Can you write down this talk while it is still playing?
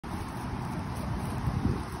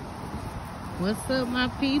What's up, my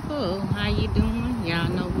people? How you doing? Y'all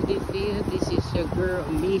know who this is. This is your girl,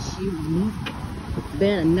 Miss Unique,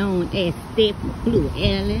 better known as Stephanie Blue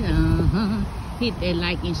Ellen. Hit that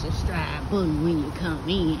like and subscribe button when you come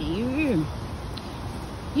in. You hear me?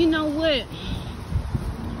 You know what?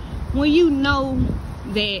 When you know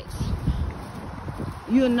that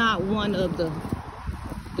you're not one of the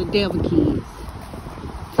devil kids,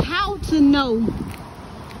 how to know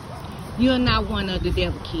you're not one of the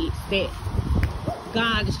devil kids, that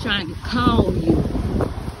God is trying to call you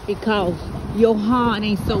because your heart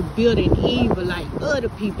ain't so built in evil like other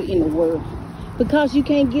people in the world, because you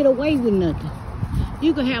can't get away with nothing.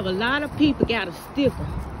 You can have a lot of people got a sticker.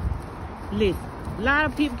 Listen, a lot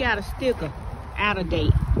of people got a sticker out of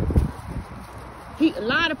date. A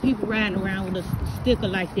lot of people riding around with a sticker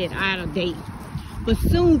like that out of date. But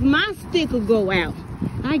soon as my sticker go out,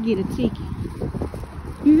 I get a ticket.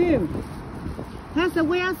 You hear me? That's the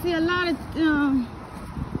way I see a lot of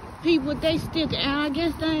people with their sticker out. I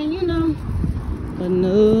guess they ain't, you know. But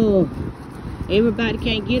no, everybody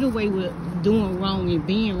can't get away with doing wrong and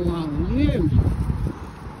being wrong. You hear me?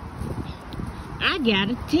 I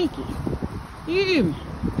got a ticket. You hear me?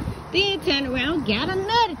 Then turn around, got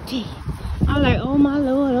another ticket. I'm like, oh my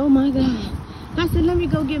Lord, oh my God. I said, let me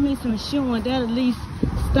go get me some insurance. That'll at least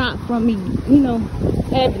stop from me, you know,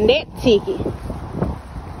 having that ticket.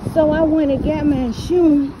 So I went and got my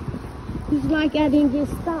insurance. It's like I didn't get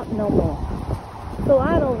stopped no more. So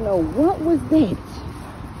I don't know what was that.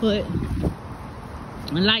 But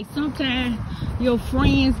like sometimes your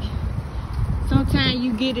friends, sometimes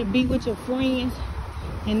you get to be with your friends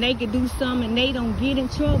and they can do something and they don't get in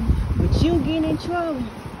trouble, but you get in trouble.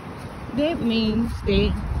 That means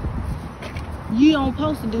that you don't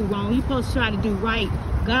supposed to do wrong. You supposed to try to do right.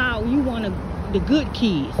 God, you one of the good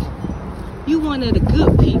kids. You one of the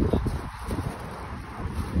good people.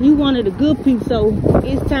 You one of the good people, so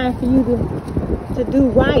it's time for you to do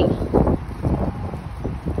right.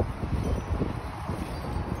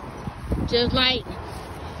 Just like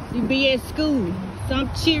you be at school. Some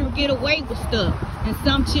children get away with stuff and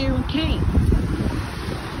some children can't.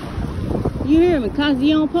 You hear me? Because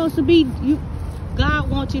you don't supposed to be, God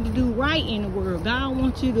wants you to do right in the world. God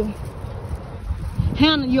wants you to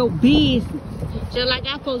handle your business. Just like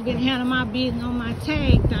I supposed to be handling my business on my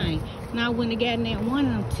tag thing. And I wouldn't have gotten that one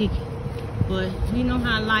of them tickets. But you know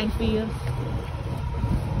how life is.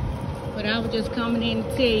 But I was just coming in to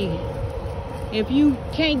tell you, if you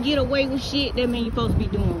can't get away with shit, that means you're supposed to be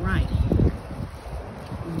doing right.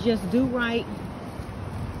 Just do right.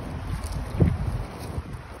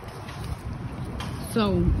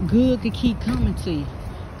 So good could keep coming to you.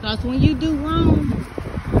 Because when you do wrong,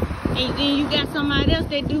 and then you got somebody else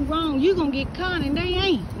that do wrong, you're going to get caught and they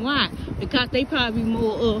ain't. Why? Because they probably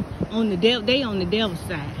more on the devil, they on the devil's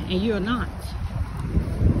side, and you're not.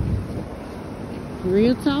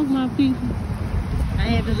 Real talk, my people. I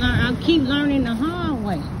had to learn, I keep learning the hard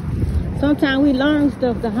way. Sometimes we learn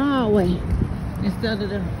stuff the hard way instead of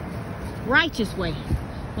the righteous way.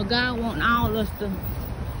 But God wants all of us to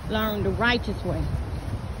learn the righteous way,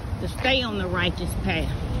 to stay on the righteous path.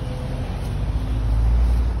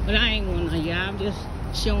 But I ain't gonna y'all, I'm just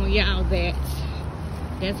showing y'all that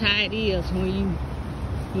that's how it is when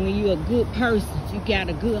you a good person. You got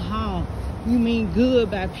a good heart. You mean good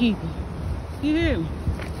by people. You hear me?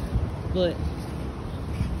 But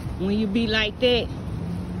when you be like that,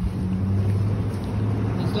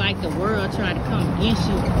 it's like the world try to come against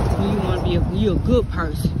you when you want to be you a good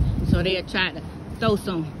person. So they'll try to throw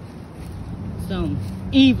some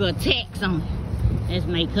evil attacks on you. Let's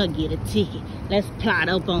make her get a ticket. Let's plot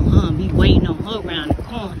up on her and be waiting on her around the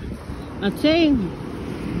corner. I tell you,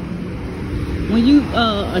 when you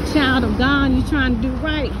a child of God and you trying to do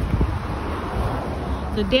right,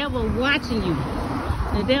 the devil watching you.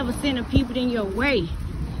 The devil sending people in your way.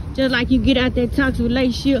 Just like you get out that toxic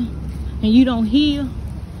relationship and you don't heal,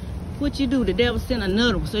 what you do? The devil send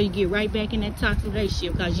another one, so you get right back in that toxic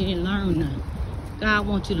relationship because you didn't learn nothing. God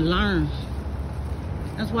wants you to learn.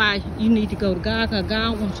 That's why you need to go to God, because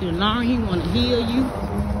God wants you to learn. He want to heal you.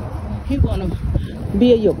 He want to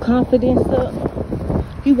build your confidence up.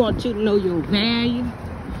 He wants you to know your value.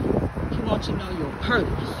 He wants you to know your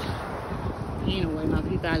purpose. Anyway, my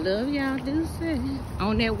people, I love y'all. Do say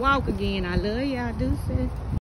on that walk again. I love y'all. Do say.